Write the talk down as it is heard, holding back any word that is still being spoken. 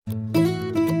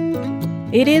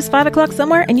It is 5 o'clock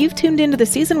somewhere, and you've tuned into the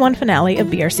Season 1 finale of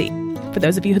BRC. For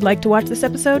those of you who'd like to watch this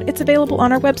episode, it's available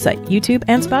on our website, YouTube,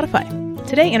 and Spotify.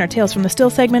 Today in our Tales from the Still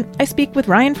segment, I speak with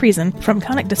Ryan Friesen from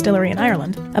Connacht Distillery in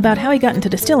Ireland about how he got into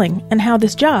distilling and how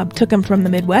this job took him from the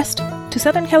Midwest to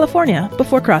Southern California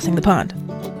before crossing the pond.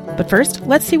 But first,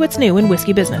 let's see what's new in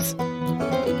whiskey business.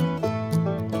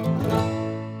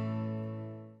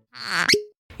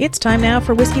 It's time now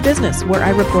for Whiskey Business, where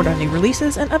I report on new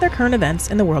releases and other current events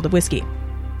in the world of whiskey.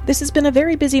 This has been a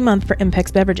very busy month for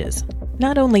Impex Beverages.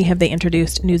 Not only have they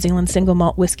introduced New Zealand single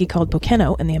malt whiskey called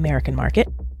Pokeno in the American market,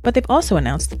 but they've also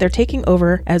announced that they're taking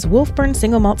over as Wolfburn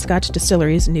Single Malt Scotch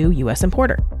Distillery's new U.S.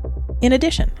 importer. In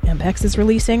addition, Impex is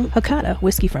releasing Hakata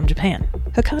whiskey from Japan.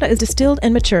 Hakata is distilled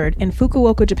and matured in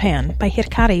Fukuoka, Japan by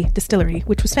Hikari Distillery,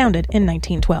 which was founded in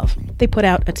 1912. They put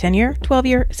out a 10-year,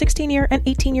 12-year, 16-year, and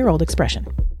 18-year-old expression.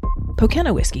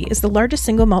 Pokeno whiskey is the largest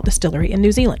single malt distillery in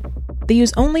New Zealand. They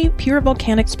use only pure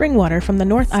volcanic spring water from the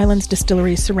North Island's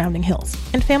distilleries' surrounding hills,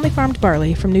 and family-farmed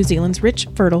barley from New Zealand's rich,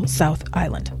 fertile South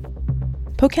Island.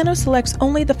 Pokeno selects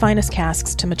only the finest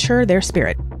casks to mature their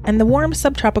spirit, and the warm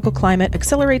subtropical climate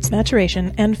accelerates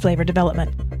maturation and flavor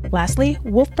development. Lastly,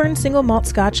 Wolfburn Single Malt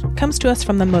Scotch comes to us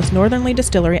from the most northerly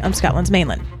distillery on Scotland's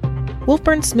mainland.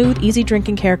 Wolfburn's smooth,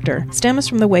 easy-drinking character stems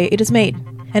from the way it is made,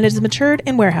 and it is matured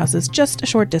in warehouses just a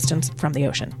short distance from the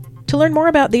ocean. To learn more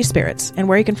about these spirits and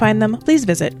where you can find them, please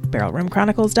visit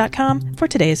barrelroomchronicles.com for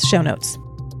today's show notes.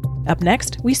 Up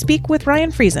next, we speak with Ryan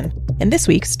Friesen in this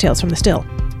week's Tales from the Still.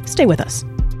 Stay with us.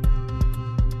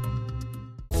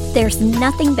 There's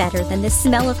nothing better than the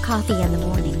smell of coffee in the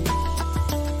morning.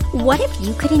 What if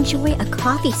you could enjoy a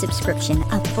coffee subscription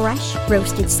of fresh,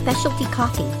 roasted specialty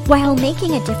coffee while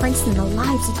making a difference in the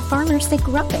lives of the farmers that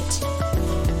grow it?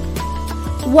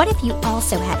 What if you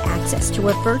also had access to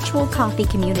a virtual coffee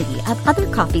community of other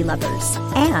coffee lovers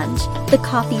and the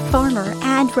coffee farmer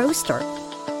and roaster?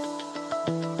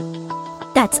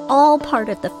 That's all part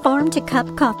of the Farm to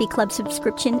Cup Coffee Club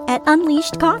subscription at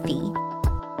Unleashed Coffee.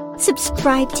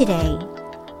 Subscribe today.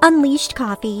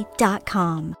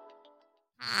 UnleashedCoffee.com.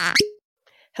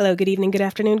 Hello, good evening, good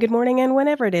afternoon, good morning, and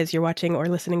whenever it is you're watching or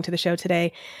listening to the show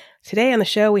today. Today on the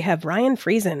show, we have Ryan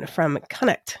Friesen from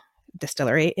Connacht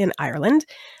Distillery in Ireland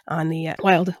on the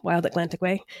wild Atlantic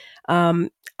way.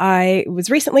 I was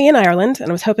recently in Ireland and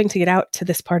I was hoping to get out to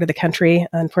this part of the country.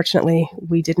 Unfortunately,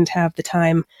 we didn't have the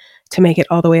time to make it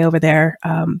all the way over there.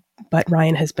 But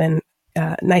Ryan has been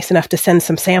nice enough to send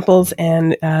some samples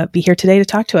and be here today to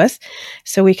talk to us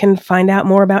so we can find out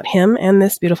more about him and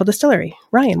this beautiful distillery.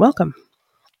 Ryan, welcome.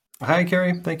 Hi,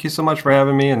 Carrie. Thank you so much for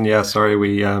having me. And yeah, sorry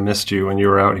we missed you when you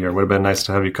were out here. It would have been nice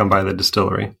to have you come by the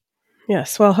distillery.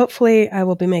 Yes, well, hopefully I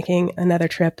will be making another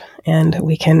trip and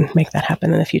we can make that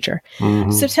happen in the future.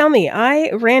 Mm-hmm. So tell me,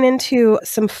 I ran into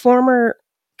some former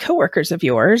coworkers of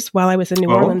yours while I was in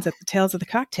New Orleans at the Tales of the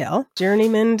Cocktail,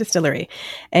 Journeyman Distillery.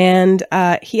 And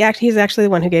he's actually the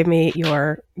one who gave me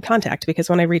your contact because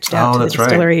when I reached out to the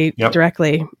distillery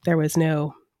directly, there was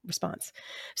no response.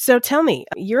 So tell me,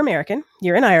 you're American,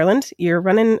 you're in Ireland, you're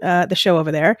running the show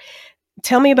over there.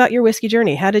 Tell me about your whiskey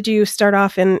journey. How did you start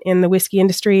off in the whiskey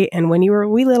industry? And when you were a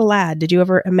wee little lad, did you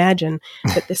ever imagine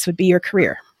that this would be your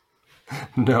career?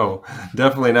 No,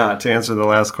 definitely not. To answer the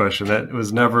last question, that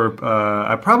was never,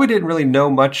 I probably didn't really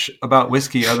know much about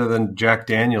whiskey other than Jack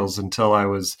Daniels until I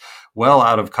was well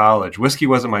out of college. Whiskey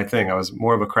wasn't my thing. I was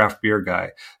more of a craft beer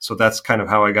guy. So that's kind of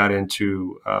how I got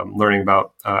into learning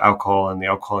about alcohol and the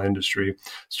alcohol industry.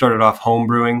 Started off home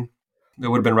brewing. It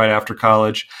would have been right after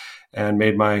college. And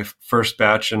made my first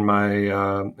batch in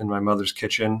my mother's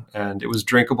kitchen, and it was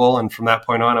drinkable. And from that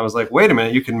point on, I was like, "Wait a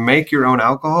minute, you can make your own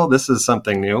alcohol? This is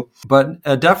something new." But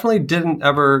definitely didn't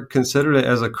ever consider it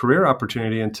as a career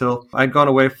opportunity until I'd gone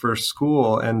away for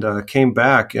school and came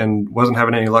back and wasn't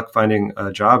having any luck finding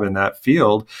a job in that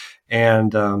field.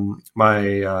 And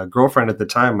my girlfriend at the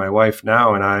time, my wife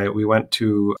now, and we went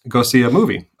to go see a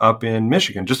movie up in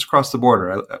Michigan, just across the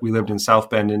border. We lived in South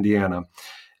Bend, Indiana.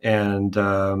 And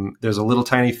there's a little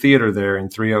tiny theater there in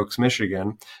Three Oaks,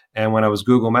 Michigan. And when I was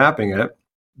Google mapping it,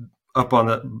 up on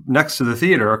the next to the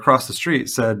theater across the street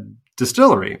said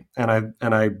distillery. And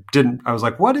I was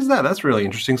like, what is that? That's really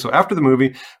interesting. So after the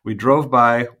movie, we drove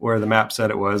by where the map said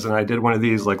it was. And I did one of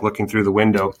these, like looking through the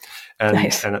window, and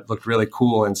it looked really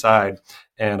cool inside.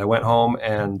 And I went home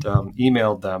and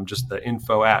emailed them just the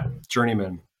info at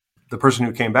Journeyman. The person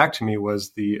who came back to me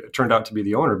turned out to be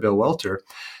the owner, Bill Welter.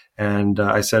 And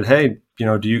I said, hey,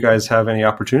 do you guys have any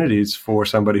opportunities for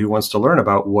somebody who wants to learn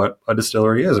about what a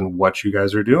distillery is and what you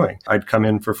guys are doing? I'd come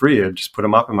in for free. I'd just put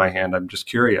them up in my hand. I'm just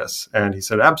curious. And he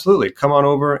said, absolutely. Come on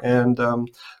over, and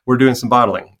we're doing some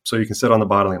bottling. So you can sit on the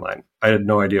bottling line. I had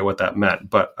no idea what that meant,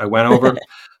 but I went over,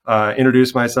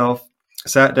 introduced myself,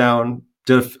 sat down,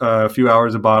 did a few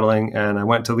hours of bottling, and I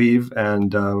went to leave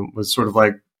and was sort of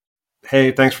like,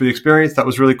 hey, thanks for the experience. That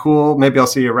was really cool. Maybe I'll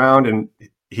see you around. And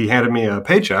he handed me a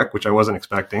paycheck, which I wasn't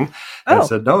expecting, and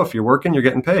said, no, if you're working, you're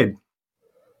getting paid.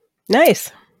 Nice.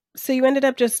 So you ended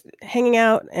up just hanging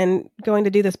out and going to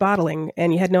do this bottling,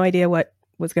 and you had no idea what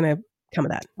was going to come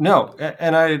of that. No.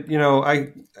 And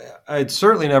I'd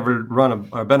certainly never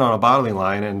been on a bottling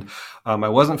line, and I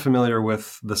wasn't familiar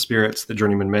with the spirits that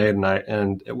Journeyman made, and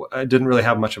I didn't really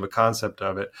have much of a concept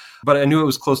of it, but I knew it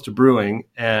was close to brewing,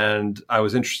 and I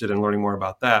was interested in learning more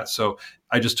about that. So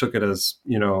I just took it as,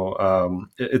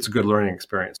 it's a good learning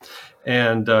experience.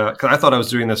 And cause I thought I was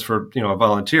doing this for, a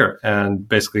volunteer, and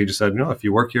basically just said, if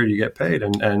you work here, you get paid.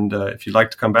 And if you'd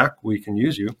like to come back, we can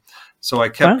use you. So I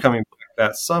kept coming back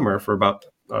that summer for about,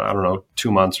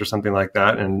 2 months or something like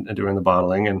that, and doing the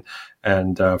bottling.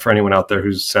 And for anyone out there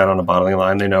who's sat on a bottling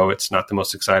line, they know it's not the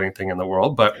most exciting thing in the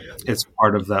world, but it's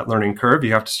part of that learning curve.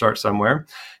 You have to start somewhere.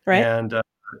 Right. And at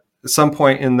some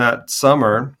point in that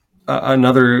summer,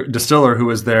 another distiller who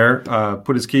was there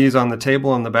put his keys on the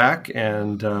table in the back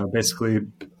and basically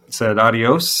said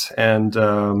adios. And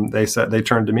they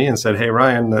turned to me and said, hey,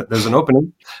 Ryan, there's an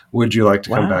opening. Would you like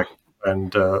to come back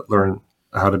and learn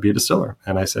how to be a distiller?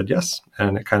 And I said yes.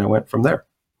 And it kind of went from there.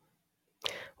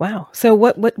 Wow. So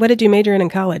what did you major in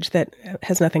college that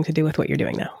has nothing to do with what you're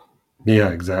doing now? Yeah,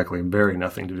 exactly. Very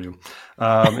nothing to do.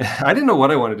 I didn't know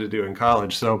what I wanted to do in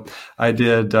college. So I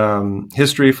did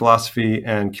history, philosophy,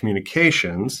 and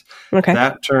communications. Okay.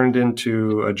 That turned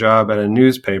into a job at a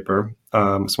newspaper,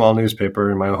 a small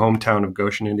newspaper in my hometown of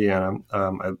Goshen, Indiana.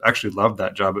 I actually loved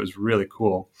that job. It was really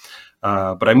cool.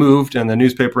 But I moved, and the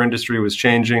newspaper industry was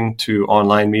changing to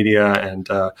online media, and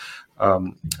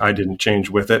I didn't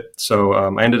change with it. So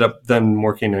I ended up then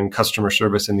working in customer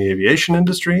service in the aviation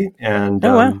industry, and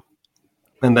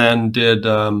and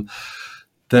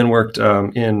then worked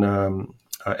in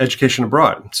education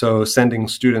abroad. So sending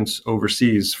students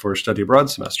overseas for study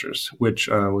abroad semesters, which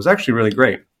was actually really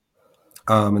great.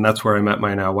 And that's where I met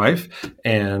my now wife.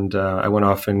 And I went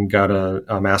off and got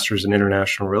a master's in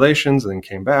international relations, and then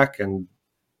came back, and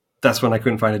that's when I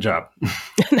couldn't find a job.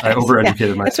 Nice. I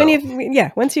overeducated myself. That's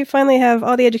when once you finally have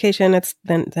all the education,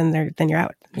 then you're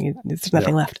out. There's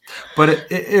nothing left.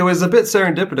 But it was a bit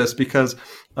serendipitous because,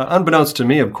 unbeknownst to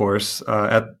me, of course,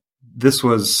 this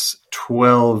was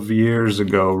 12 years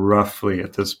ago, roughly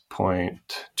at this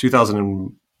point,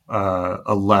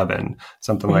 2011,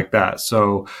 something like that.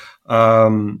 So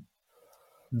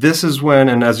this is when,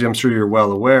 and as I'm sure you're well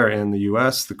aware, in the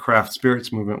U.S., the craft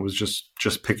spirits movement was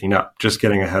just picking up, just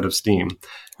getting ahead of steam.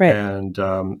 Right. And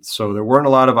so there weren't a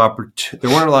lot of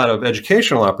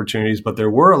educational opportunities, but there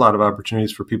were a lot of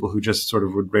opportunities for people who just sort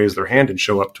of would raise their hand and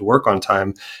show up to work on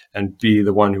time and be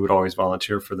the one who would always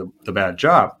volunteer for the bad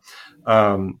job.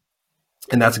 And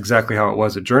that's exactly how it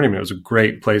was at Journeyman. It was a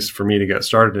great place for me to get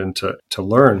started and to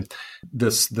learn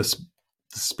this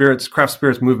craft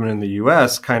spirits movement in the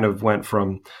U.S. kind of went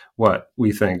from what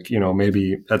we think,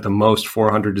 maybe at the most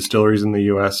 400 distilleries in the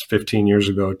U.S. 15 years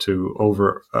ago to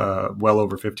well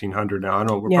over 1,500 now. I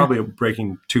know we're probably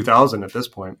breaking 2,000 at this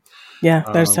point. Yeah,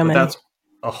 there's so many. That's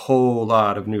a whole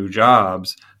lot of new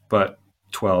jobs. But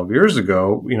 12 years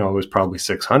ago, it was probably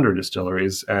 600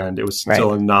 distilleries, and it was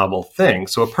still a novel thing.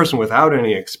 So a person without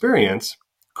any experience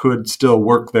could still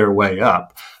work their way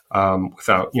up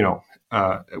without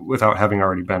having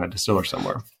already been a distiller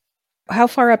somewhere. How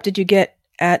far up did you get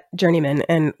at Journeyman,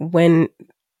 and when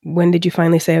did you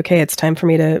finally say, okay, it's time for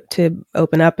me to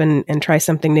open up and try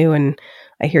something new? And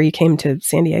I hear you came to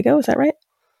San Diego. Is that right?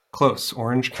 Close.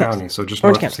 Orange County. So just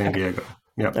north of San Diego.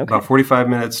 Yeah. Okay. About 45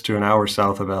 minutes to an hour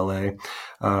south of LA,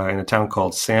 in a town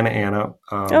called Santa Ana.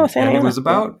 Santa Ana. It was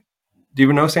about, do you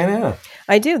even know Santa Ana?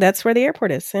 I do. That's where the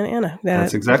airport is, Santa Ana.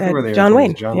 That's exactly where the John airport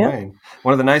Wayne. is. John Wayne.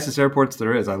 One of the nicest airports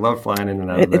there is. I love flying in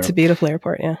and out of there. It's a beautiful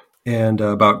airport, yeah. And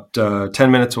about 10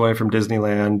 minutes away from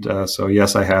Disneyland. So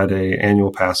yes, I had an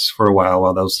annual pass for a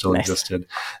while those still existed.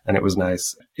 And it was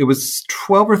nice. It was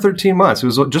 12 or 13 months. It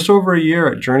was just over a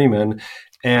year at Journeyman.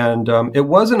 And it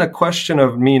wasn't a question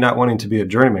of me not wanting to be a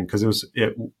journeyman, because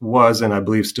it was, and I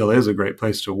believe still is, a great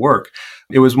place to work.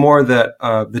 It was more that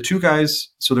the two guys,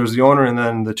 so there's the owner and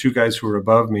then the two guys who were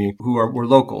above me who were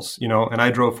locals, and I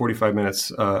drove 45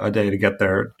 minutes a day to get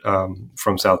there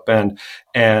from South Bend.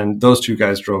 And those two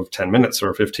guys drove 10 minutes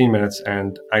or 15 minutes.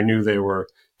 And I knew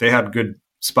they had good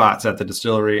spots at the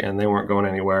distillery and they weren't going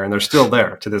anywhere. And they're still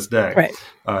there to this day.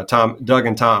 Right. Doug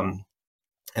and Tom,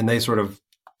 and they sort of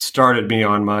started me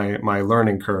on my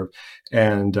learning curve.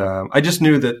 And I just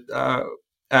knew that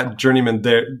at Journeyman,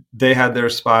 they had their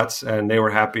spots and they were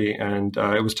happy. And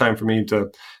it was time for me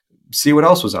to see what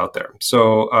else was out there.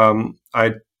 So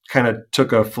I kind of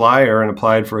took a flyer and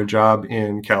applied for a job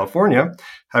in California,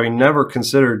 having never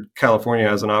considered California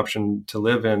as an option to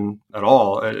live in at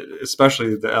all,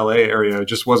 especially the LA area. It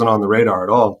just wasn't on the radar at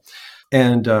all.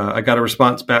 And I got a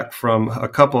response back from a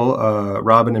couple,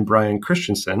 Robin and Brian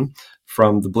Christensen,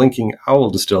 from the Blinking Owl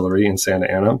Distillery in Santa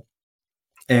Ana.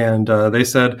 And they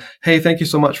said, "Hey, thank you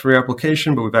so much for your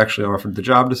application, but we've actually offered the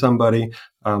job to somebody.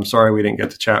 Sorry we didn't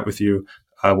get to chat with you.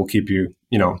 We'll keep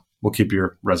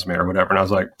your resume or whatever." And I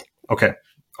was like, okay,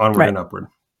 onward and upward.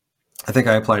 I think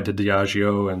I applied to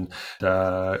Diageo, and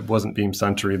it wasn't Beam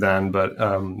Suntory then, but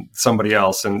somebody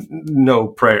else, and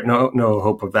no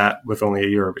hope of that with only a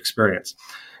year of experience.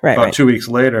 About 2 weeks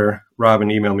later, Robin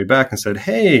emailed me back and said,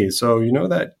 "Hey, so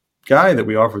that guy that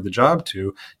we offered the job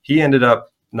to, he ended up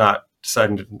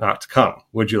deciding not to come.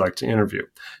 Would you like to interview?"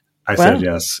 I said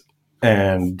yes.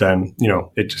 And then,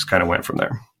 it just kind of went from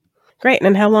there. Great.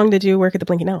 And how long did you work at the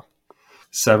Blinking Owl?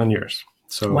 7 years.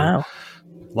 So wow.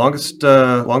 Longest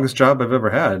job I've ever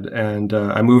had. And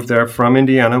I moved there from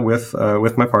Indiana with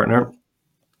my partner.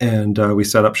 And we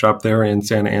set up shop there in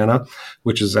Santa Ana,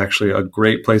 which is actually a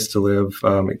great place to live.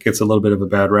 It gets a little bit of a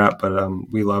bad rap, but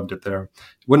we loved it there.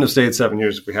 Wouldn't have stayed 7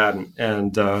 years if we hadn't.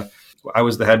 And I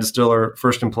was the head distiller,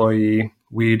 first employee.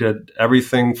 We did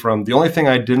everything from, the only thing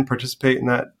I didn't participate in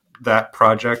that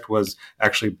project was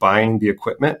actually buying the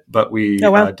equipment, but we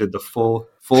did the full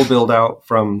build out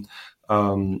from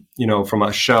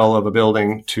a shell of a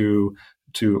building to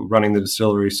running the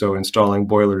distillery. So installing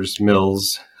boilers,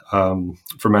 mills,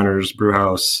 fermenters, brew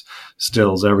house,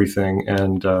 stills, everything.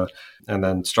 And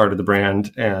then started the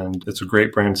brand, and it's a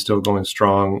great brand, still going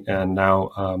strong. And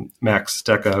now Max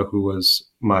Stecca, who was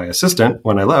my assistant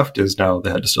when I left, is now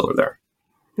the head distiller there.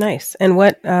 Nice. And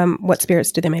what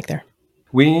spirits do they make there?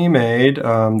 We made,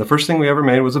 the first thing we ever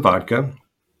made was a vodka.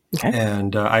 Okay.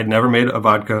 And I'd never made a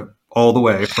vodka all the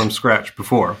way from scratch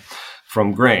before,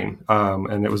 from grain.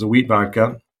 And it was a wheat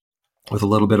vodka with a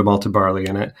little bit of malted barley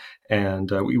in it. And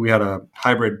we had a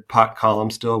hybrid pot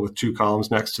column still with 2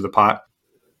 columns next to the pot.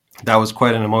 That was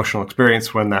quite an emotional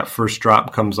experience when that first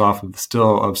drop comes off of the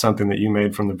still of something that you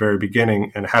made from the very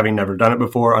beginning, and having never done it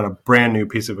before on a brand new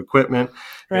piece of equipment.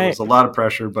 Right. It was a lot of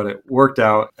pressure, but it worked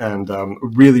out, and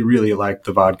really, really liked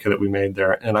the vodka that we made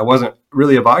there. And I wasn't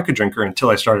really a vodka drinker until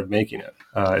I started making it.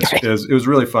 It was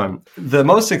really fun. The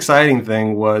most exciting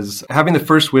thing was having the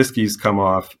first whiskeys come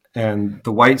off and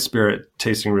the white spirit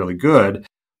tasting really good.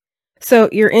 So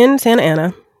you're in Santa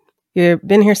Ana. You've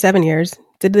been here 7 years,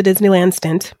 did the Disneyland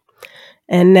stint.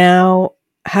 And now,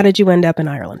 how did you end up in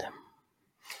Ireland?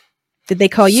 Did they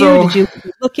call you? Did you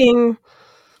be looking?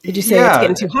 Did you say, it's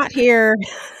getting too hot here?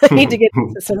 I need to get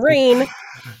into some rain?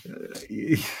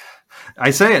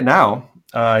 I say it now.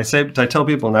 I tell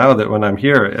people now that when I'm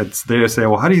here, they say,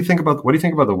 "Well, what do you think about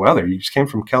the weather? You just came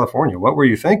from California. What were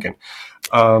you thinking?"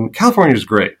 California is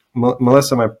great.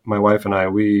 Melissa, my wife, and I,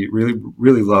 we really,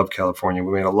 really love California.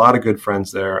 We made a lot of good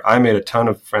friends there. I made a ton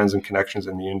of friends and connections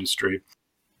in the industry.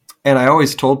 And I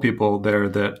always told people there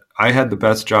that I had the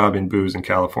best job in booze in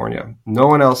California. No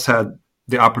one else had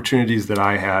the opportunities that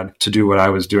I had to do what I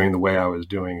was doing the way I was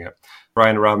doing it.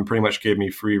 Brian and Robin pretty much gave me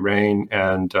free reign,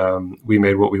 and we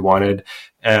made what we wanted.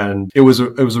 And it was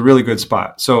a really good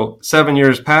spot. So 7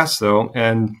 years passed, though,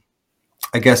 and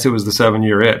I guess it was the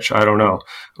 7-year itch. I don't know.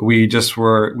 We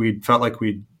felt like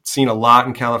we'd seen a lot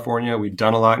in California. We'd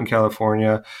done a lot in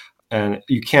California. And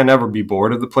you can't ever be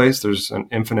bored of the place. There's an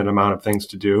infinite amount of things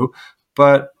to do.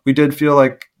 But we did feel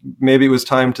like maybe it was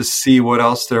time to see what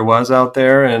else there was out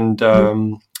there. And,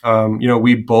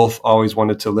 we both always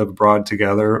wanted to live abroad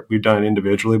together. We've done it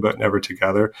individually, but never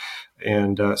together.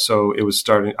 And so it was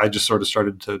starting. I just sort of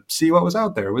started to see what was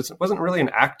out there. It wasn't really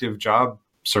an active job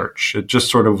search. It just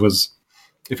sort of was,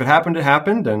 if it happened, it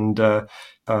happened. And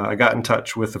I got in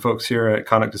touch with the folks here at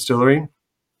Connacht Distillery.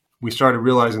 We started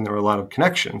realizing there were a lot of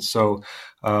connections. So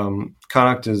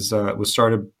Connacht was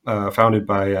founded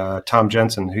by Tom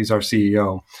Jensen. He's our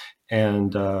CEO.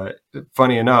 And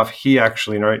funny enough, he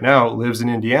actually right now lives in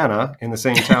Indiana in the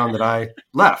same town that I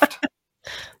left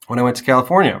when I went to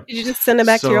California. Did you just send him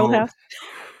back to your old house?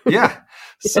 Yeah.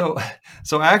 So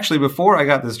actually, before I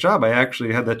got this job, I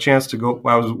actually had the chance to go.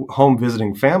 I was home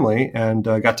visiting family and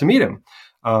got to meet him.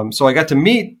 So I got to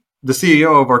meet the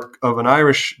CEO of an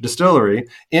Irish distillery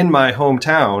in my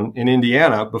hometown in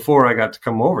Indiana before I got to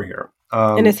come over here.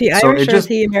 And is he Irish or is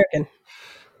he American?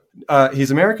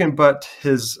 He's American, but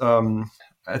his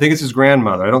I think it's his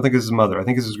grandmother. I don't think it's his mother. I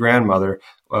think it's his grandmother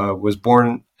was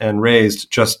born and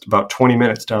raised just about 20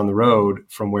 minutes down the road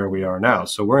from where we are now.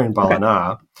 So we're in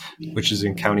Ballina, which is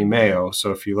in County Mayo.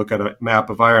 So if you look at a map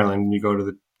of Ireland and you go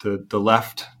to the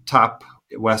left top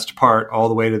west part all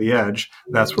the way to the edge,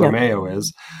 that's where Mayo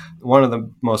is. One of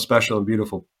the most special and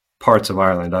beautiful parts of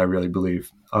Ireland, I really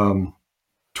believe.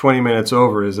 20 minutes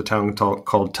over is a town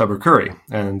called Tubbercurry,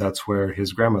 and that's where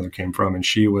his grandmother came from. And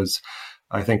she was,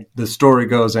 I think the story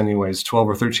goes anyways, 12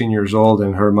 or 13 years old,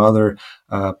 and her mother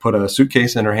put a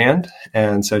suitcase in her hand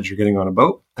and said, you're getting on a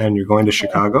boat and you're going to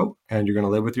Chicago and you're going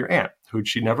to live with your aunt, who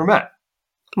she'd never met.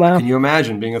 Wow. Can you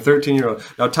imagine being a 13-year-old?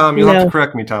 Now, Tom, you'll have to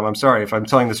correct me, Tom. I'm sorry if I'm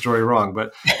telling the story wrong,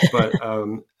 but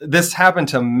this happened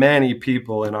to many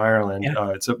people in Ireland. Yeah.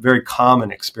 It's a very common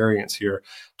experience here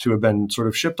to have been sort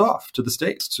of shipped off to the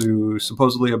States to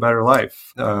supposedly a better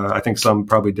life. I think some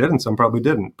probably did and some probably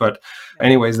didn't. But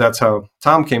anyways, that's how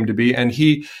Tom came to be. And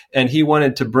he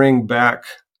wanted to bring back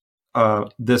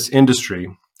this industry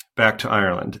back to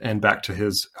Ireland and back to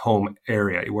his home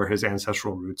area where his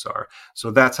ancestral roots are. So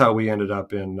that's how we ended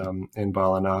up in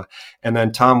Ballina. And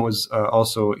then Tom was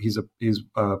he's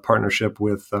a partnership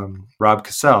with Rob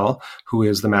Cassell, who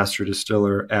is the master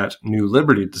distiller at New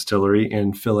Liberty Distillery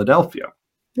in Philadelphia.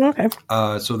 Okay.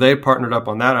 So they partnered up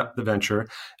on the venture,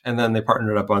 and then they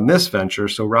partnered up on this venture.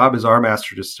 So Rob is our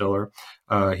master distiller.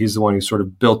 He's the one who sort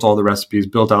of built all the recipes,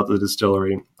 built out the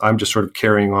distillery. I'm just sort of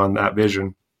carrying on that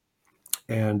vision.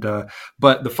 And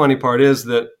but the funny part is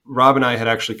that Rob and I had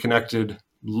actually connected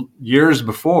years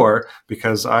before,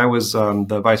 because I was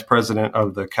the vice president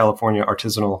of the California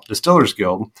Artisanal Distillers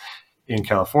Guild in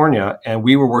California, and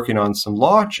we were working on some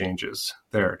law changes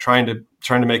there, trying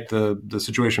to make the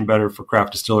situation better for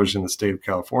craft distillers in the state of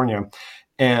California.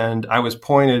 And I was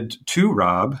pointed to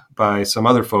Rob by some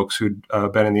other folks who'd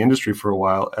been in the industry for a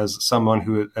while as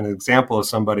an example of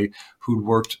somebody who'd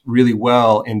worked really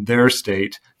well in their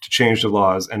state to change the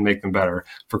laws and make them better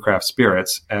for craft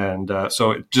spirits. And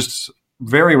so it just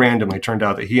very randomly turned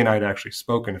out that he and I had actually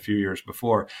spoken a few years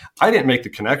before. I didn't make the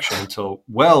connection until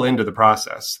well into the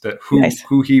process that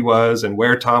who he was and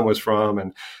where Tom was from.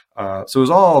 And so it was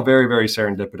all very, very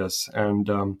serendipitous.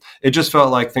 And it just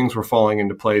felt like things were falling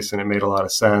into place and it made a lot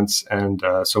of sense. And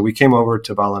so we came over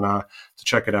to Ballina to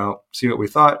check it out, see what we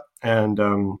thought. And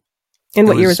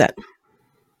what year was that?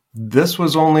 This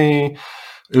was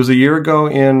it was a year ago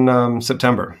in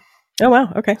September. Oh,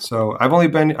 wow. Okay. So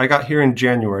I got here in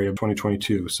January of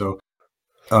 2022. So,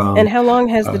 and how long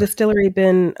has the distillery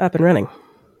been up and running?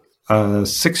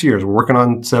 6 years. We're working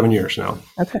on 7 years now.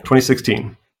 Okay.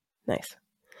 2016. Nice.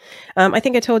 I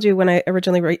think I told you when I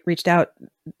originally reached out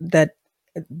that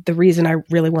the reason I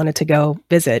really wanted to go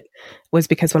visit was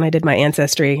because when I did my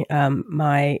ancestry,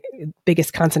 my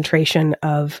biggest concentration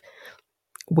of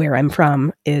where I'm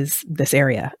from is this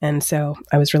area. And so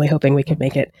I was really hoping we could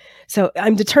make it. So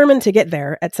I'm determined to get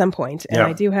there at some point. And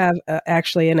I do have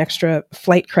actually an extra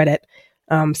flight credit.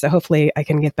 So hopefully I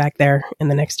can get back there in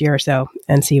the next year or so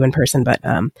and see you in person. But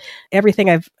everything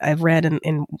I've read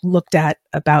and looked at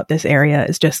about this area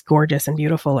is just gorgeous and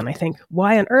beautiful. And I think,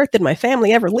 why on earth did my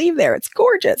family ever leave there? It's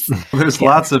gorgeous. There's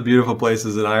lots of beautiful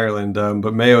places in Ireland,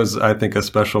 but Mayo's, I think, a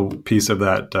special piece of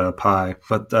that pie.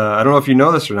 But I don't know if you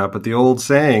know this or not, but the old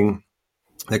saying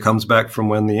that comes back from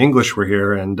when the English were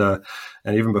here and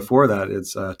even before that,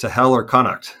 it's to hell or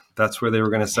Connacht. That's where they were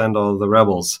going to send all the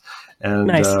rebels. And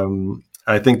nice.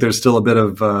 I think there's still a bit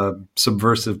of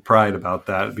subversive pride about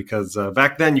that because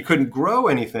back then you couldn't grow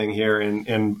anything here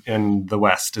in the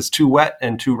West. It's too wet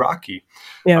and too rocky.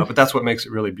 Yeah. But that's what makes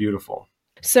it really beautiful.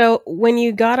 So when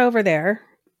you got over there,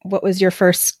 what was your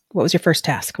first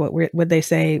task? What would they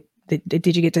say?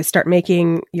 Did you get to start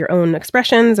making your own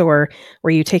expressions, or were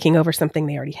you taking over something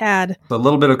they already had? A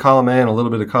little bit of column A and a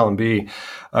little bit of column B.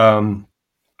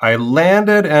 I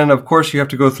landed, and of course you have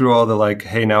to go through all the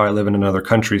hey, now I live in another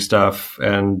country stuff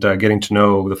and getting to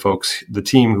know the folks, the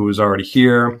team who was already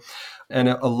here. And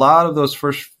a lot of those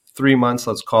first 3 months,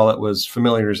 let's call it, was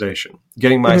familiarization,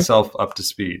 getting myself up to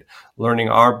speed, learning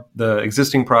the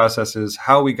existing processes,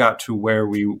 how we got to where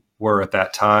we were at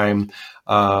that time,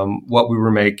 what we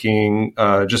were making,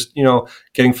 just,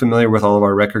 getting familiar with all of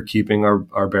our record keeping,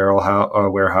 our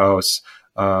barrel warehouse,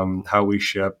 how we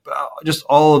ship, just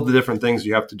all of the different things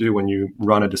you have to do when you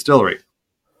run a distillery.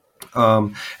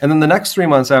 And then the next 3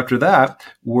 months after that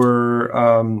were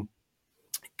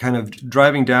kind of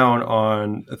driving down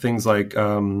on things like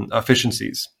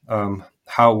efficiencies,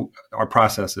 how our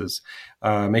processes,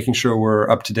 making sure we're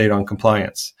up to date on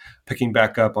compliance, picking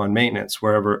back up on maintenance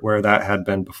where that had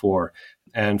been before,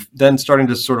 and then starting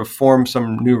to sort of form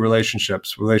some new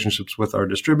relationships with our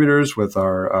distributors, with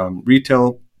our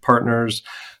retail partners,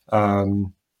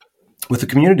 with the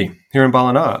community here in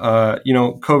Ballina.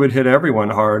 COVID hit everyone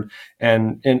hard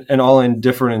and all in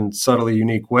different and subtly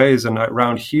unique ways. And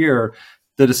around here,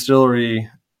 the distillery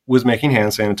was making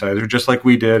hand sanitizer, just like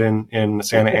we did in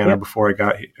Santa Ana before I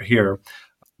got here.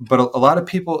 But a lot of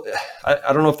people,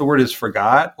 I don't know if the word is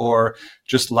forgot or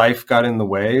just life got in the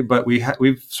way, but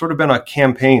we've sort of been on a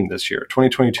campaign this year.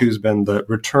 2022 has been the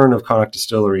return of Connacht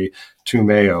Distillery to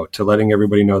Mayo, to letting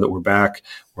everybody know that we're back,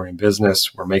 we're in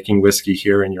business, we're making whiskey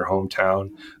here in your hometown.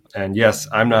 And yes,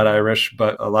 I'm not Irish,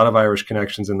 but a lot of Irish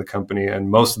connections in the company, and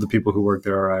most of the people who work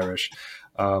there are Irish.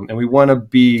 And we want to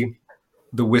be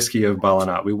the whiskey of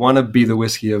Ballina. We want to be the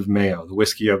whiskey of Mayo, the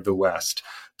whiskey of the West.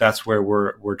 That's where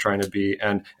we're trying to be.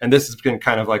 And this has been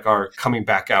kind of like our coming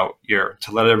back out year,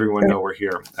 to let everyone know we're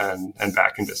here and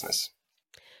back in business.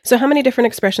 So how many different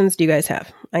expressions do you guys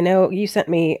have? I know you sent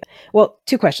me,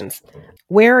 2 questions.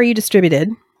 Where are you distributed?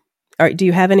 Do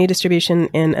you have any distribution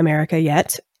in America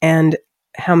yet? And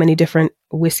how many different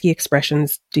whiskey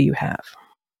expressions do you have?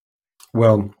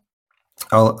 Well,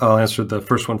 I'll answer the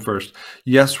first one first.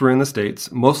 Yes, we're in the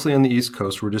States, mostly on the East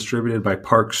Coast. We're distributed by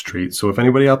Park Street. So if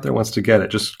anybody out there wants to get it,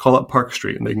 just call up Park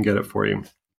Street and they can get it for you.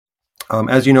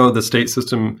 As you know, the state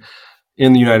system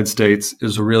in the United States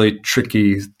is a really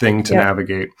tricky thing to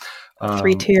navigate.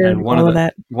 3-tier, and all of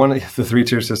that. One of the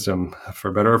 3-tier system,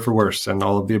 for better or for worse, and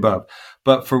all of the above.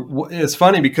 But it's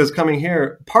funny because coming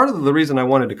here, part of the reason I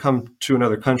wanted to come to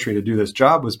another country to do this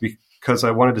job was because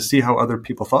I wanted to see how other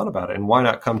people thought about it, and why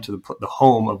not come to the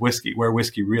home of whiskey, where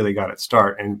whiskey really got its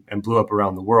start and blew up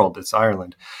around the world. It's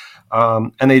Ireland.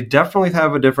 And they definitely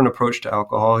have a different approach to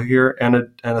alcohol here, and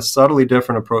a subtly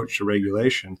different approach to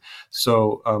regulation.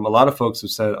 So a lot of folks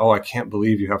have said, "Oh, I can't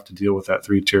believe you have to deal with that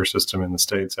 3-tier system in the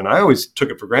States." And I always took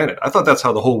it for granted. I thought that's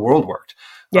how the whole world worked.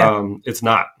 Yeah. It's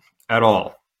not at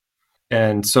all.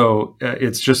 And so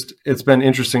it's been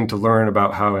interesting to learn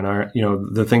about how in our,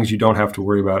 the things you don't have to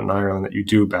worry about in Ireland that you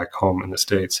do back home in the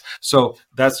States. So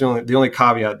that's the only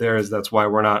caveat there is that's why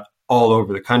we're not all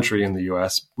over the country in the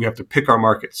U.S. We have to pick our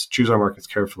markets, choose our markets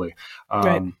carefully,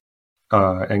 and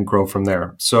grow from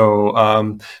there.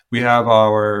 So we have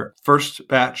our first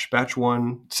batch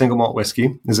 1 single malt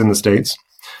whiskey is in the States.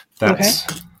 That's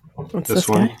this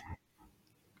one.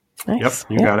 Nice. Yep,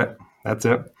 you got it. That's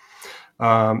it.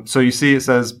 So you see it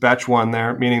says batch 1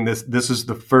 there, meaning this is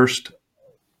the first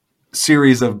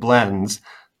series of blends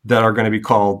that are going to be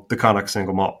called the Connacht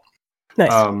Single Malt.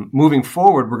 Nice. Moving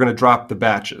forward, we're going to drop the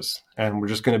batches, and we're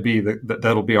just going to be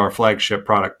that'll be our flagship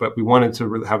product. But we wanted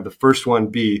to have the first one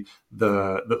be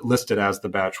the listed as the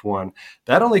batch 1.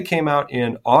 That only came out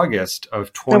in August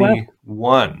of 21. Oh,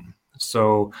 wow.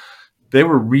 So they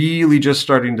were really just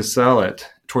starting to sell it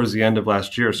towards the end of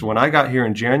last year. So when I got here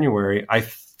in January,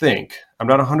 I'm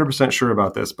not 100% sure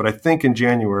about this, but I think in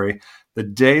January,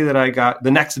 the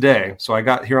next day, so I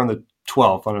got here on the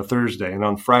 12th on a Thursday, and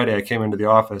on Friday I came into the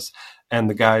office and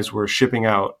the guys were shipping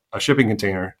out a shipping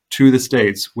container to the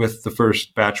States with the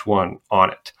first batch 1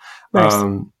 on it. Nice.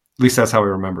 At least that's how I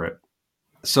remember it.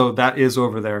 So that is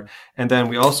over there. And then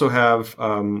we also have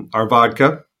our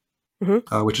vodka,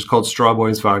 which is called Straw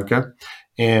Boys Vodka.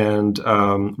 And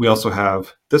we also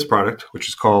have this product, which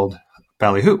is called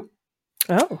Ballyhoo.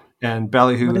 Oh. And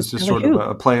Ballyhoo is just sort of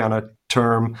a play on a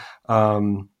term,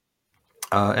 an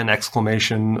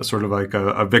exclamation, sort of like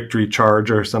a victory charge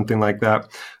or something like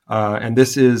that. And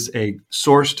this is a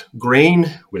sourced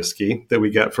grain whiskey that we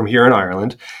get from here in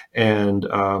Ireland. And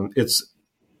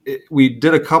we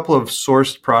did a couple of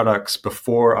sourced products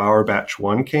before our batch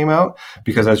 1 came out,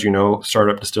 because as you know,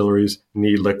 startup distilleries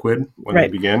need liquid when they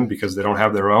begin because they don't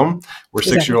have their own. We're a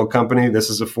 6-year-old company. This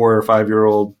is a 4 or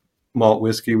 5-year-old malt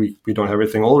whiskey. We don't have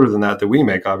anything older than that we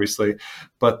make, obviously,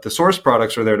 but the source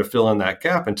products are there to fill in that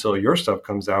gap until your stuff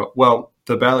comes out. Well,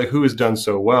 the Ballyhoo has done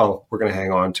so well, we're going to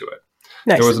hang on to it.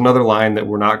 Nice. There was another line that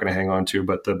we're not going to hang on to,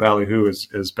 but the Ballyhoo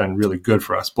has been really good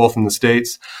for us, both in the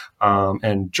States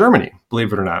and Germany,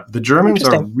 believe it or not. The Germans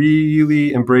are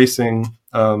really embracing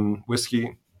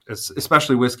whiskey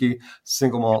especially whiskey,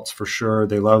 single malts for sure.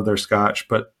 They love their Scotch,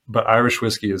 but Irish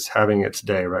whiskey is having its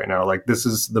day right now. Like, this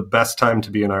is the best time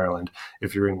to be in Ireland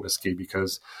if you're in whiskey,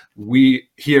 because we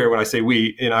here, when I say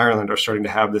we, in Ireland are starting to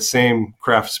have the same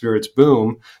craft spirits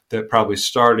boom that probably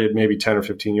started maybe 10 or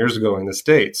 15 years ago in the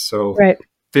States. So Right.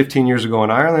 15 years ago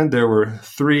in Ireland, there were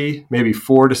 3, maybe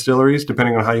 4 distilleries,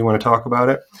 depending on how you want to talk about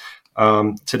it.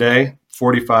 Today,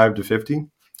 45 to 50,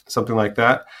 something like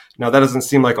that. Now, that doesn't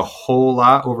seem like a whole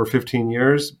lot over 15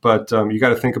 years, but you got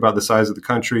to think about the size of the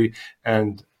country.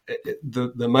 And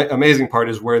the amazing part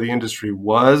is where the industry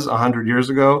was 100 years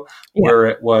ago, where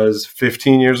it was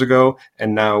 15 years ago,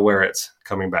 and now where it's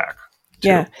coming back to.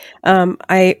 Yeah.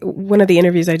 One of the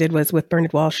interviews I did was with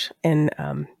Bernard Walsh in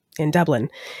Dublin.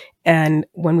 And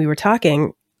when we were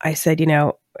talking, I said,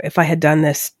 if I had done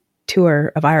this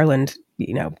tour of Ireland,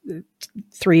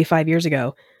 3-5 years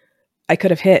ago, I could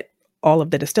have hit all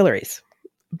of the distilleries.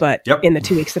 But in the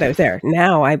 2 weeks that I was there,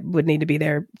 now I would need to be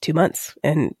there 2 months,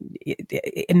 and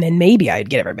then maybe I'd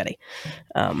get everybody.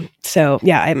 So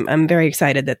yeah, I'm very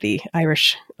excited that the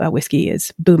Irish whiskey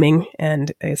is booming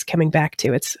and is coming back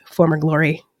to its former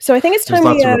glory. So I think it's time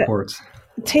There's lots of reports.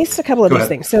 Taste a couple of these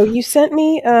things. So you sent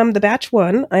me the batch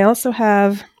one. I also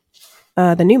have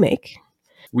the new make.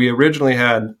 We originally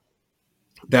had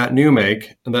that new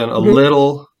make, and then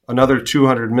another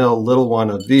 200 ml little one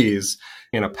of these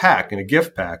in a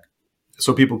gift pack,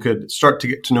 so people could start to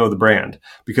get to know the brand,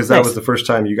 because that was the first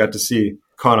time you got to see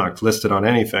Connacht listed on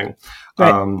anything.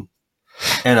 Right.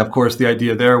 And of course, the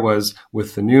idea there was,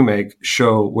 with the new make,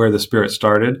 show where the spirit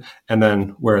started and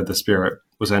then where the spirit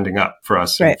was ending up for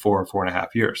us in 4.5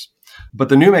 years. But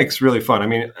the new make's really fun. I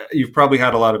mean, you've probably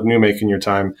had a lot of new make in your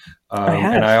time.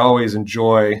 And I always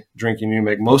enjoy drinking new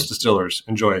make. Most distillers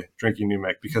enjoy drinking new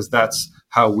make, because that's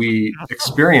how we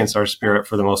experience our spirit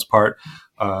for the most part,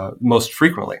 most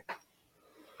frequently.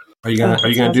 Are you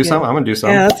gonna do some? I'm gonna do some.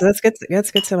 Yeah, let's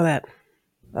get some of that.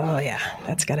 Oh yeah,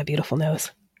 that's got a beautiful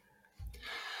nose.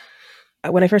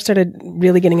 When I first started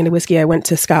really getting into whiskey, I went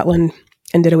to Scotland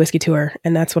and did a whiskey tour.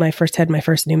 And that's when I first had my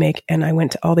first new make. And I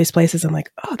went to all these places. I'm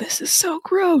like, oh, this is so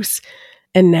gross.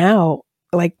 And now,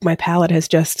 like, my palate has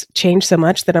just changed so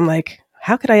much that I'm like,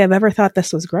 how could I have ever thought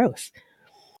this was gross?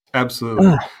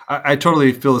 Absolutely. I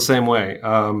totally feel the same way.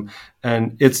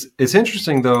 And it's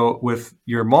interesting, though, with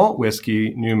your malt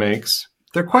whiskey new makes,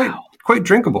 they're quite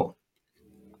drinkable.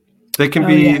 They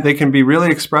can be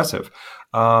really expressive.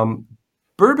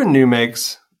 Bourbon new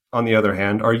makes, on the other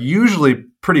hand, are usually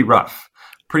pretty rough,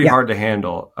 pretty hard to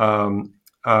handle.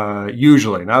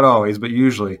 Usually, not always, but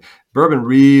usually. Bourbon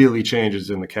really changes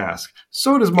in the cask.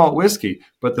 So does malt whiskey.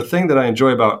 But the thing that I enjoy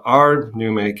about our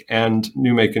new make and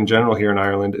new make in general here in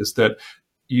Ireland is that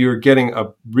you're getting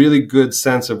a really good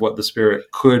sense of what the spirit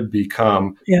could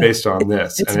become based on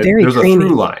this. It's very creamy. There's a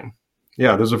through line.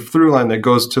 Yeah, there's a through line that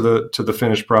goes to the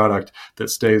finished product that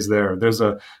stays there.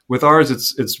 With ours,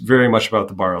 it's very much about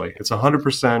the barley. It's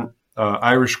 100%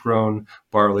 Irish grown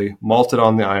barley, malted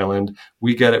on the island.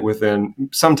 We get it within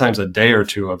sometimes a day or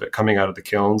two of it coming out of the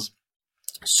kilns.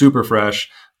 Super fresh.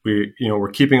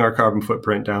 We're keeping our carbon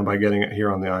footprint down by getting it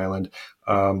here on the island.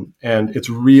 And it's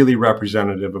really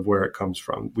representative of where it comes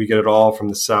from. We get it all from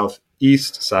the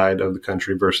southeast side of the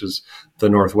country versus the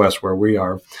northwest where we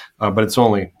are. But it's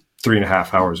only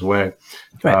 3.5 hours away.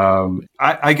 Right.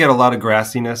 I get a lot of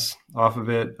grassiness off of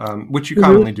it, which you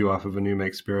commonly do off of a new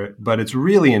make spirit, but it's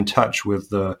really in touch with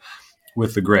the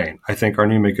grain. I think our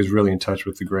new make is really in touch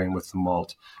with the grain, with the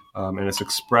malt, and it's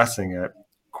expressing it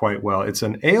quite well. It's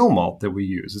an ale malt that we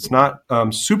use. It's not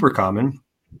super common,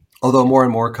 although more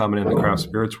and more common in the craft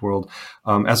spirits world,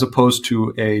 as opposed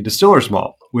to a distiller's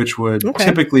malt, which would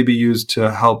typically be used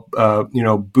to help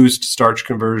boost starch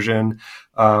conversion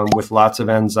with lots of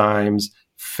enzymes,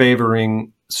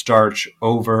 favoring starch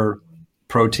over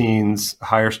proteins,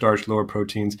 higher starch, lower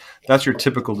proteins. That's your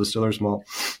typical distiller's malt.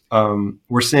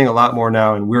 We're seeing a lot more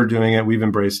now, and we're doing it. We've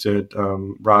embraced it.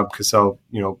 Rob Cassell,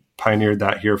 pioneered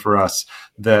that here for us,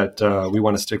 that we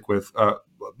want to stick with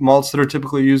malts that are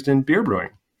typically used in beer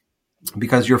brewing,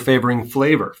 because you're favoring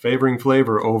flavor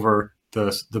over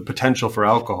the potential for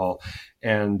alcohol.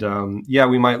 And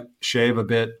we might shave a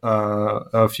bit,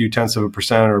 a few tenths of a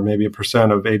percent or maybe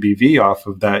 1% of ABV off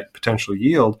of that potential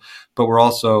yield, but we're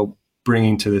also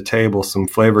bringing to the table some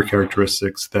flavor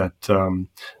characteristics that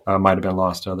might have been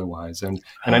lost otherwise. And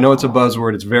I know it's a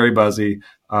buzzword; it's very buzzy,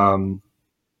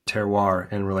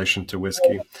 terroir in relation to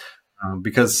whiskey.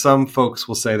 Because some folks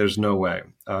will say there's no way.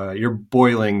 You're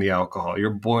boiling the alcohol. You're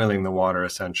boiling the water,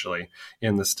 essentially,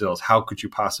 in the stills. How could you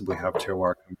possibly have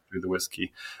terroir come through the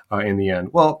whiskey in the end?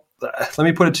 Well, let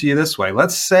me put it to you this way.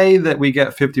 Let's say that we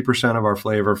get 50% of our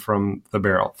flavor from the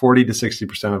barrel, 40 to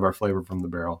 60% of our flavor from the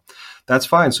barrel. That's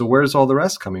fine. So where's all the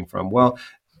rest coming from? Well,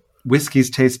 whiskeys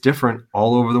taste different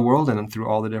all over the world and through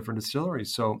all the different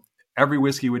distilleries. So every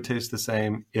whiskey would taste the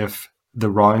same if the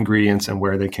raw ingredients and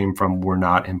where they came from were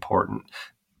not important,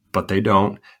 but they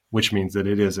don't, which means that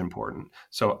it is important.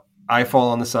 So I fall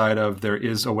on the side of there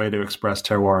is a way to express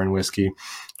terroir in whiskey.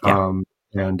 Yeah.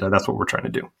 And that's what we're trying to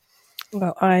do.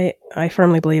 Well, I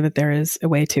firmly believe that there is a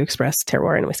way to express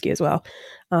terroir in whiskey as well.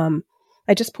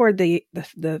 I just poured the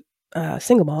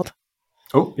single malt.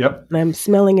 Oh, yep. And I'm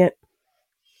smelling it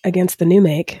against the new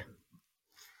make.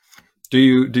 Do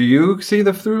you see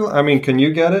the through? I mean, can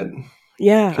you get it?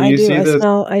 Yeah, I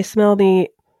do. I smell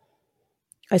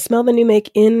the new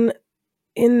make in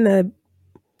the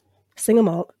single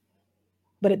malt,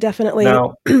 but it definitely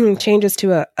changes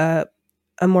to a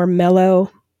more mellow,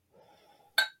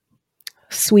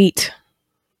 sweetness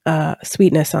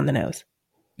on the nose.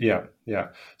 Yeah.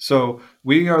 So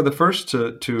we are the first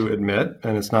to admit,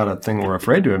 and it's not a thing we're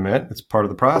afraid to admit, it's part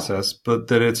of the process, but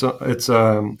that it's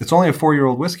only a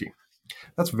 4-year-old whiskey.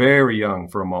 That's very young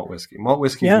for a malt whiskey. Malt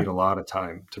whiskeys need a lot of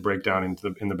time to break down in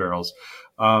the barrels.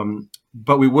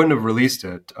 But we wouldn't have released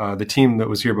it. The team that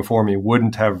was here before me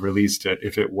wouldn't have released it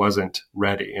if it wasn't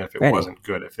ready, if it wasn't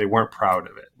good, if they weren't proud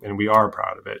of it. And we are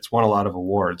proud of it. It's won a lot of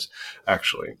awards,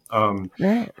 actually. But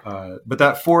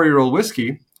that 4-year-old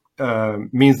whiskey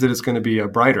means that it's going to be a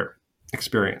brighter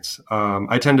experience.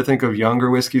 I tend to think of younger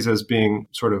whiskeys as being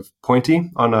sort of pointy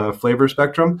on a flavor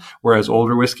spectrum, whereas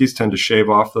older whiskeys tend to shave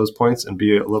off those points and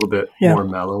be a little bit more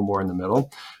mellow, more in the middle.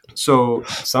 So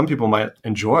some people might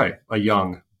enjoy a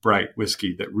young, bright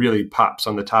whiskey that really pops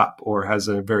on the top or has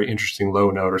a very interesting low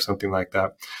note or something like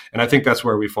that. And I think that's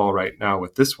where we fall right now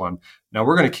with this one. Now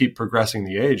we're going to keep progressing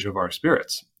the age of our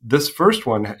spirits. This first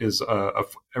one is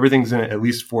everything's in it at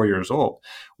least 4 years old.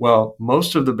 Well,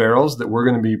 most of the barrels that we're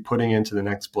going to be putting into the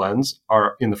next blends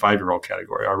are in the 5-year-old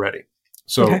category already.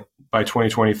 So by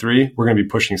 2023, we're going to be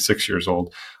pushing 6 years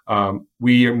old.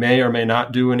 We may or may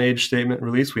not do an age statement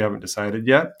release. We haven't decided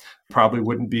yet. Probably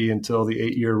wouldn't be until the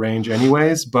 8-year range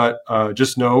anyways. But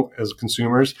just know, as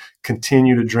consumers,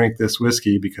 continue to drink this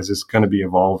whiskey because it's going to be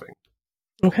evolving.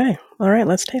 Okay. All right.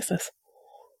 Let's taste this.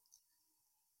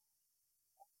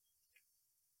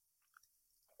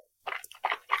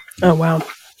 Oh, wow.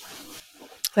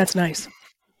 That's nice.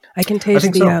 I can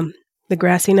taste the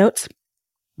grassy notes.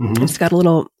 Mm-hmm. It's got a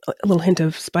little hint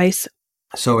of spice.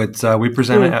 So it's we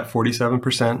present it at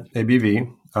 47%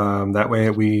 ABV. That way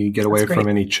we get away from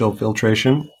any chill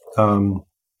filtration.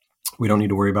 We don't need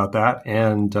to worry about that.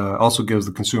 And also gives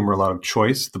the consumer a lot of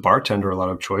choice, the bartender a lot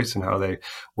of choice in how they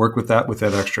work with that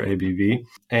extra ABV.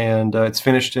 And it's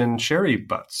finished in sherry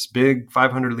butts, big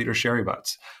 500-liter sherry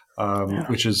butts.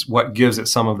 Which is what gives it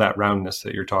some of that roundness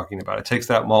that you're talking about. It takes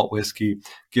that malt whiskey,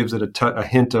 gives it a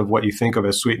hint of what you think of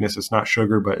as sweetness. It's not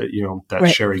sugar, but that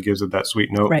sherry gives it that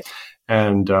sweet note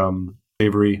and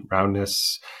savory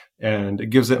roundness. And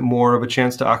it gives it more of a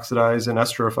chance to oxidize and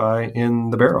esterify in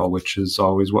the barrel, which is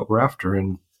always what we're after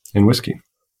in whiskey.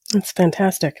 That's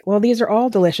fantastic. Well, these are all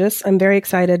delicious. I'm very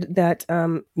excited that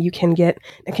you can get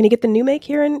the new make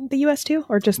here in the U.S. too,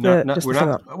 or just the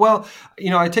single? Well,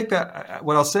 I take that.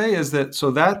 What I'll say is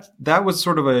that was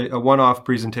sort of a one-off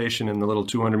presentation in the little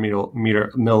 200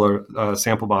 ml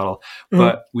sample bottle,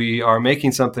 but we are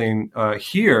making something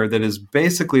here that is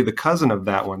basically the cousin of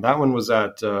that one. That one was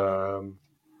at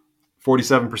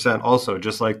 47% also,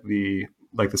 just like the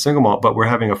single malt, but we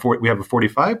have a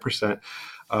 45%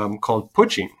 called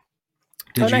Puccini.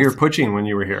 Did you hear Puccini when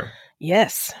you were here?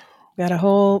 Yes.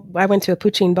 I went to a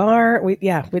Puccini bar. Wow.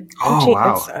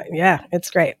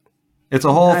 It's great. It's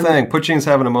a whole thing. Puccini's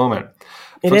having a moment.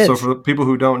 So for the people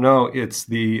who don't know, it's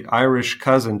the Irish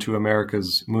cousin to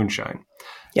America's moonshine.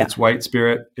 Yeah. It's white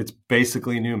spirit. It's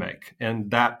basically new make.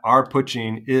 And that our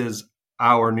Puccini is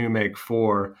our new make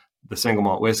for the single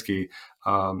malt whiskey.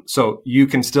 So you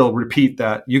can still repeat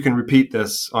that. You can repeat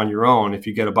this on your own if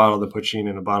you get a bottle of the Puccini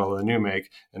and a bottle of the new make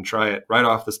and try it right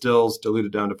off the stills, dilute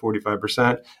it down to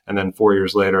 45%, and then 4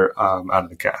 years later out of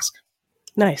the cask.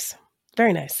 Nice.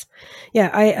 Very nice. Yeah,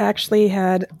 I actually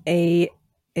had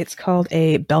it's called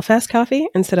a Belfast coffee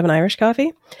instead of an Irish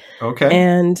coffee. Okay.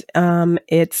 And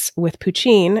it's with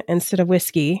Puccini instead of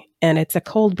whiskey, and it's a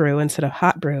cold brew instead of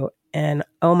hot brew. And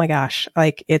oh my gosh,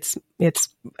 it's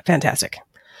fantastic.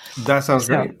 That sounds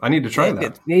great. I need to try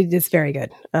that. It's very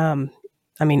good.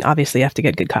 Obviously you have to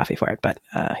get good coffee for it, but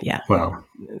yeah. Well,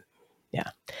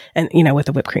 yeah. And, with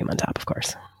the whipped cream on top, of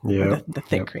course. Yeah. The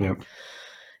thick cream. Yep.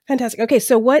 Fantastic. Okay.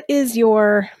 So what is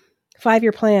your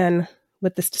 5-year plan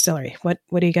with this distillery? What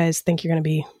do you guys think you're going to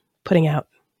be putting out?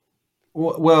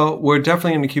 Well, we're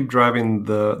definitely going to keep driving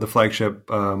the flagship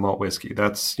malt whiskey.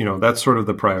 That's sort of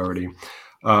the priority.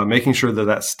 Making sure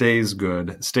that stays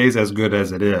as good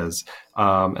as it is,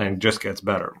 and just gets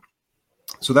better.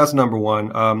 So that's number one.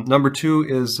 Number two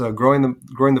is growing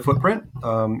the footprint.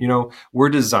 We're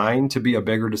designed to be a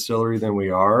bigger distillery than we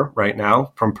are right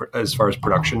now, as far as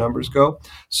production numbers go.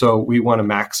 So we want to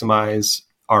maximize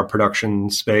our production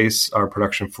space, our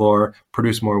production floor,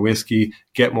 produce more whiskey,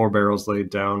 get more barrels laid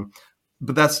down.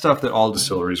 But that's stuff that all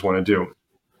distilleries want to do.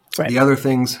 Right. The other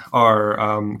things are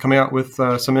coming out with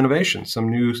some innovation, some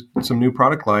new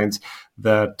product lines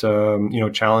that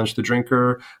challenge the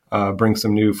drinker, bring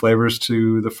some new flavors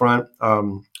to the front.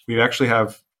 We actually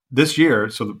have this year,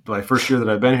 so my first year that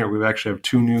I've been here, we actually have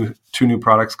two new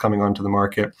products coming onto the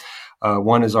market.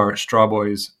 One is our Straw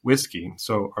Boys whiskey.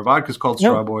 So our vodka is called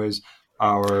Straw Boys.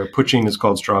 Our poutine is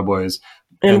called Straw Boys.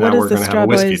 And now what is we're the going to Straw have a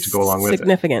whiskey Boys to go along with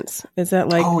significance? Is that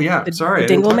like sorry, the I didn't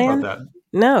Dingle talk Man? about that.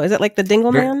 No, is it like the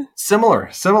Dingle Man? Similar.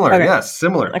 Okay. Yes,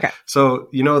 similar. Okay. So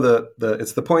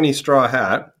it's the pointy straw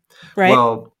hat. Right.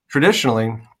 Well,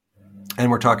 traditionally, and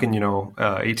we're talking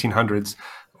 1800s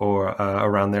or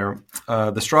around there,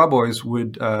 the Straw Boys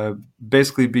would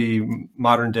basically be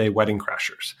modern day wedding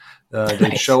crashers.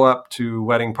 They'd show up to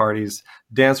wedding parties,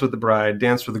 dance with the bride,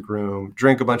 dance with the groom,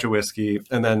 drink a bunch of whiskey,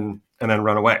 and then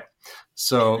run away.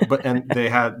 So, and they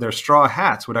had their straw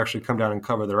hats would actually come down and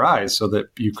cover their eyes so that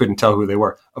you couldn't tell who they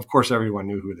were. Of course, everyone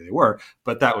knew who they were,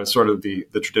 but that was sort of the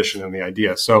tradition and the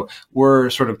idea. So we're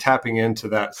sort of tapping into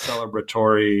that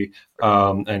celebratory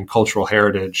and cultural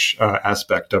heritage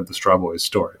aspect of the Straw Boys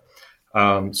story.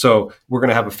 So we're going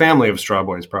to have a family of Straw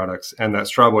Boys products, and that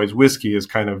Straw Boys whiskey is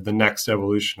kind of the next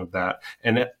evolution of that.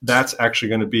 And that's actually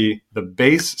going to be the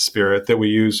base spirit that we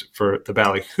use for the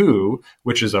Ballyhoo,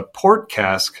 which is a port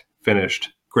cask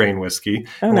finished grain whiskey.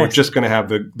 And we're just going to have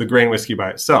the grain whiskey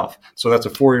by itself. So that's a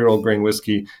 4-year-old grain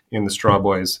whiskey in the Straw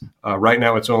Boys. Right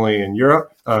now it's only in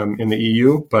Europe, in the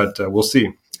EU, but we'll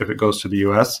see if it goes to the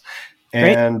US.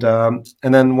 And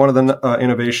then one of the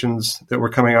innovations that we're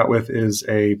coming out with is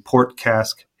a port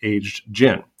cask aged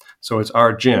gin. So it's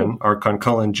our gin, our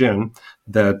Cloncullen gin,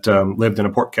 that lived in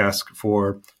a port cask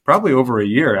for probably over a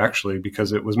year, actually,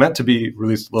 because it was meant to be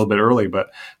released a little bit early, but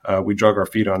we drug our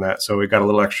feet on that. So we got a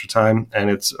little extra time,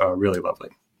 and it's really lovely.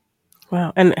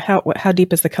 Wow. And how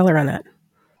deep is the color on that?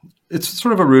 It's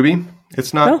sort of a ruby.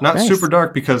 It's not nice. Super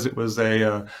dark because it was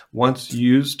a once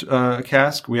used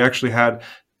cask. We actually had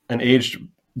an aged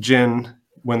gin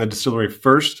when the distillery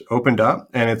first opened up,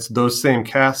 and it's those same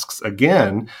casks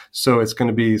again. So it's going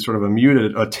to be sort of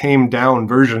a tamed down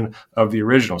version of the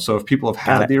original. So if people have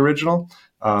had the original,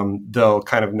 they'll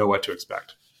kind of know what to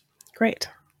expect. Great.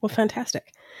 Well,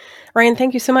 fantastic. Ryan,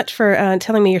 thank you so much for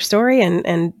telling me your story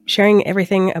and sharing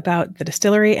everything about the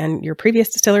distillery and your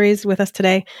previous distilleries with us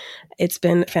today. It's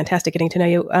been fantastic getting to know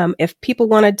you. If people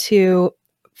wanted to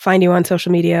find you on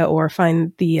social media or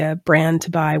find the brand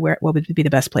to buy, what would be the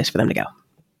best place for them to go?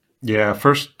 Yeah,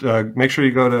 first, make sure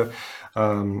you go to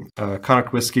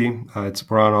Connacht Whiskey.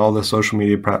 We're on all the social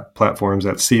media platforms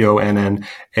at CONNACHT,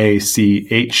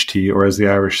 or as the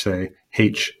Irish say,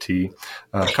 HT.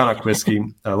 Connacht Whiskey.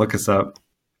 Look us up.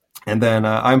 And then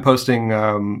I'm posting,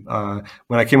 when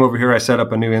I came over here, I set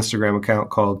up a new Instagram account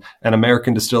called An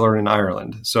American Distiller in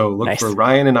Ireland. So look for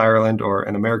Ryan in Ireland or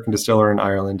An American Distiller in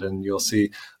Ireland, and you'll see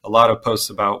a lot of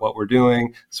posts about what we're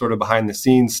doing, sort of behind the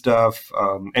scenes stuff,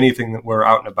 anything that we're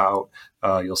out and about,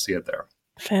 you'll see it there.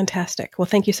 Fantastic. Well,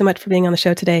 thank you so much for being on the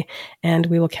show today, and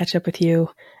we will catch up with you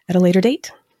at a later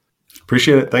date.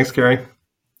 Appreciate it. Thanks, Carrie.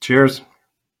 Cheers.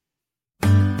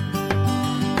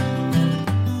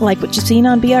 Like what you've seen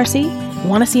on BRC?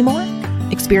 Want to see more?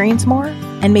 Experience more?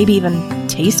 And maybe even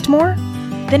taste more?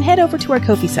 Then head over to our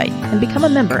Ko-fi site and become a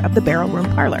member of the Barrel Room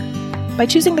Parlor. By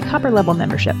choosing the Copper Level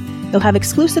membership, you'll have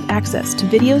exclusive access to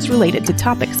videos related to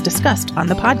topics discussed on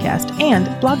the podcast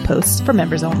and blog posts for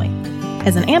members only.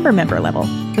 As an Amber member level,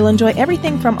 you'll enjoy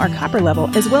everything from our Copper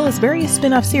Level as well as various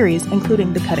spin-off series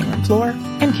including The Cutting Room Floor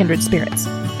and Kindred Spirits.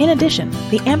 In addition,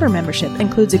 the Amber membership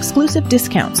includes exclusive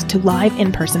discounts to live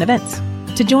in-person events.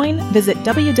 To join, visit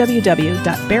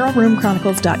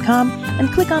www.barrelroomchronicles.com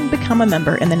and click on Become a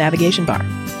Member in the navigation bar.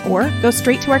 Or go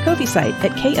straight to our Ko-fi site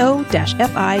at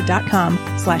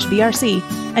ko-fi.com/BRC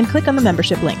and click on the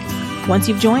membership link. Once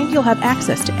you've joined, you'll have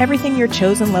access to everything your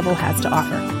chosen level has to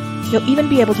offer. You'll even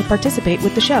be able to participate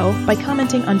with the show by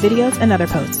commenting on videos and other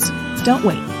posts. Don't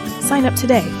wait. Sign up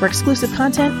today for exclusive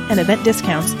content and event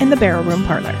discounts in the Barrel Room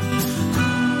Parlor.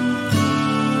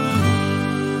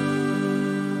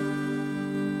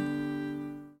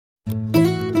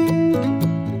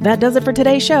 That does it for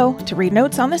today's show. To read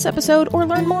notes on this episode or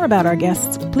learn more about our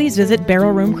guests, please visit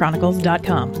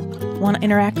barrelroomchronicles.com. Want to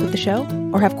interact with the show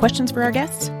or have questions for our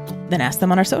guests? Then ask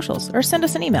them on our socials or send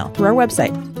us an email through our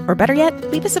website. Or better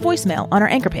yet, leave us a voicemail on our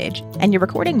Anchor page, and your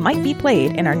recording might be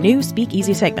played in our new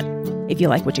Speakeasy segment. If you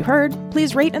like what you heard,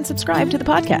 please rate and subscribe to the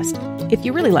podcast. If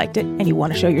you really liked it and you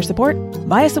want to show your support,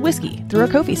 buy us a whiskey through our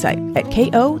Ko-fi site at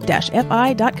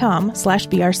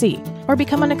ko-fi.com/BRC, or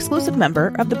become an exclusive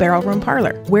member of the Barrel Room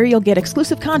Parlor, where you'll get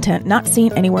exclusive content not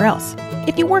seen anywhere else.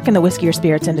 If you work in the whiskey or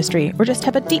spirits industry, or just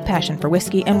have a deep passion for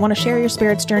whiskey and want to share your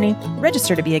spirits journey,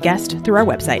 register to be a guest through our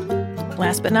website.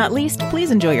 Last but not least,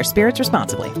 please enjoy your spirits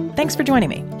responsibly. Thanks for joining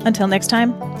me. Until next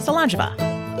time, Solange-va.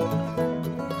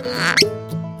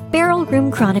 Barrel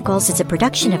Room Chronicles is a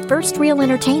production of First Reel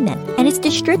Entertainment and is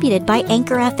distributed by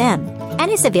Anchor FM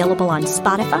and is available on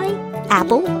Spotify,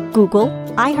 Apple, Google,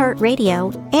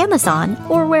 iHeartRadio, Amazon,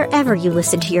 or wherever you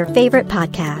listen to your favorite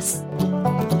podcasts.